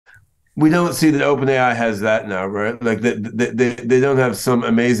we don't see that OpenAI has that now, right? Like they don't have some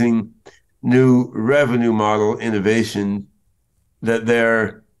amazing new revenue model innovation that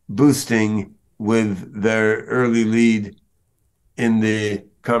they're boosting with their early lead in the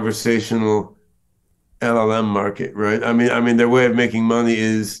conversational LLM market, right? I mean, their way of making money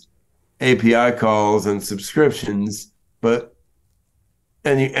is API calls and subscriptions, but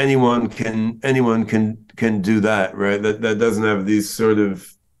anyone can do that, right? That doesn't have these sort of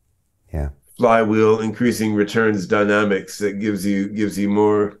Yeah. flywheel increasing returns dynamics that gives you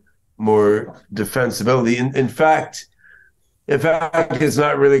more defensibility. In fact, it's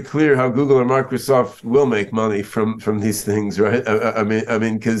not really clear how Google or Microsoft will make money from these things, right? I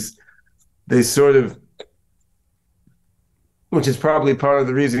mean, because they sort of, which is probably part of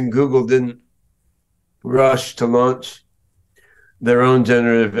the reason Google didn't rush to launch their own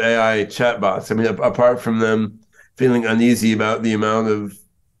generative AI chatbots. I mean, apart from them feeling uneasy about the amount of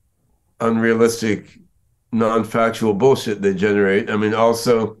unrealistic, non-factual bullshit they generate. I mean,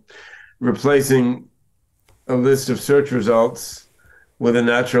 also replacing a list of search results with a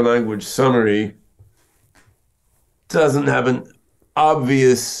natural language summary doesn't have an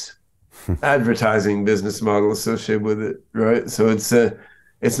obvious advertising business model associated with it, right? So it's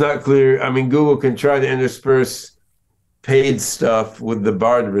not clear. I mean, Google can try to intersperse paid stuff with the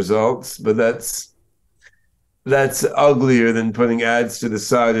barred results, but that's uglier than putting ads to the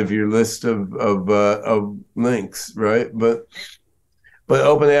side of your list of links, right? But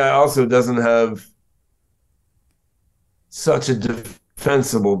OpenAI also doesn't have such a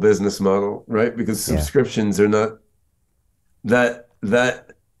defensible business model, right? Because Yeah. subscriptions are not that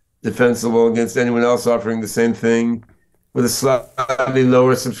defensible against anyone else offering the same thing with a slightly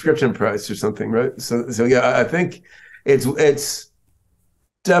lower subscription price or something, right? So yeah, I think it's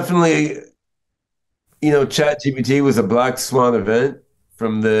definitely, ChatGPT was a black swan event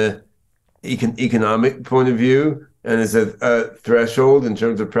from the economic point of view, and is a threshold in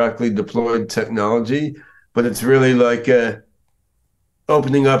terms of practically deployed technology. But it's really like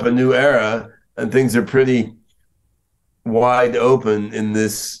opening up a new era, and things are pretty wide open in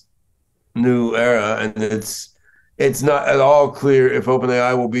this new era, and it's not at all clear if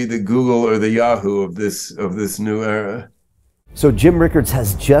OpenAI will be the Google or the Yahoo of this new era. So Jim Rickards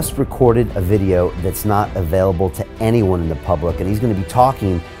has just recorded a video that's not available to anyone in the public, and he's going to be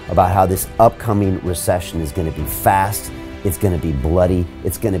talking about how this upcoming recession is going to be fast, it's going to be bloody,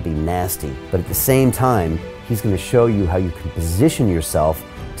 it's going to be nasty. But at the same time, he's going to show you how you can position yourself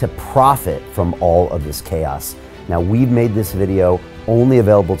to profit from all of this chaos. Now, we've made this video only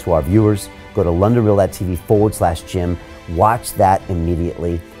available to our viewers. Go to londonreal.tv/Jim. Watch that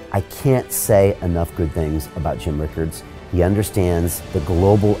immediately. I can't say enough good things about Jim Rickards. He understands the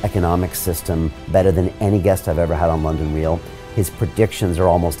global economic system better than any guest I've ever had on London Real. His predictions are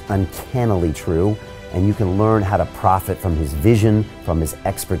almost uncannily true, and you can learn how to profit from his vision, from his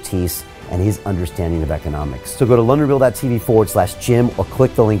expertise, and his understanding of economics. So go to londonreal.tv/Jim or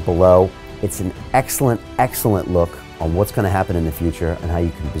click the link below. It's an excellent, excellent look on what's going to happen in the future and how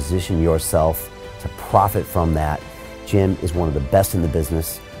you can position yourself to profit from that. Jim is one of the best in the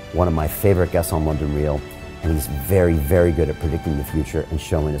business, one of my favorite guests on London Real, and he's very, very good at predicting the future and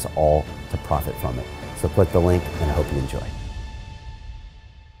showing us all to profit from it. So click the link, and I hope you enjoy.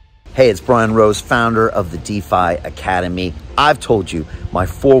 Hey, it's Brian Rose, founder of the DeFi Academy. I've told you my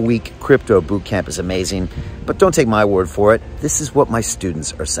 4-week crypto bootcamp is amazing, but don't take my word for it. This is what my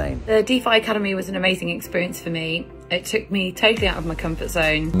students are saying. The DeFi Academy was an amazing experience for me. It took me totally out of my comfort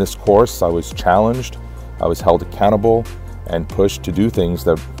zone. In this course, I was challenged, I was held accountable, and pushed to do things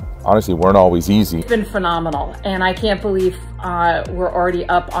that honestly weren't always easy. It's been phenomenal, and I can't believe we're already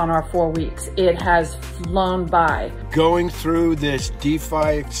up on our 4 weeks. It has flown by. Going through this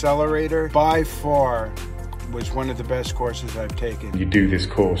DeFi accelerator by far was one of the best courses I've taken. You do this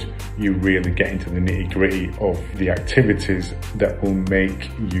course, you really get into the nitty-gritty of the activities that will make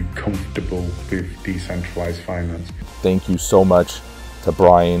you comfortable with decentralized finance. Thank you so much to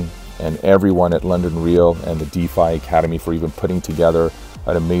Brian and everyone at London Real and the DeFi Academy for even putting together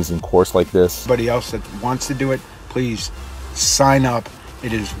an amazing course like this. Anybody else that wants to do it, please sign up.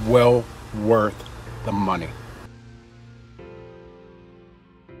 It is well worth the money.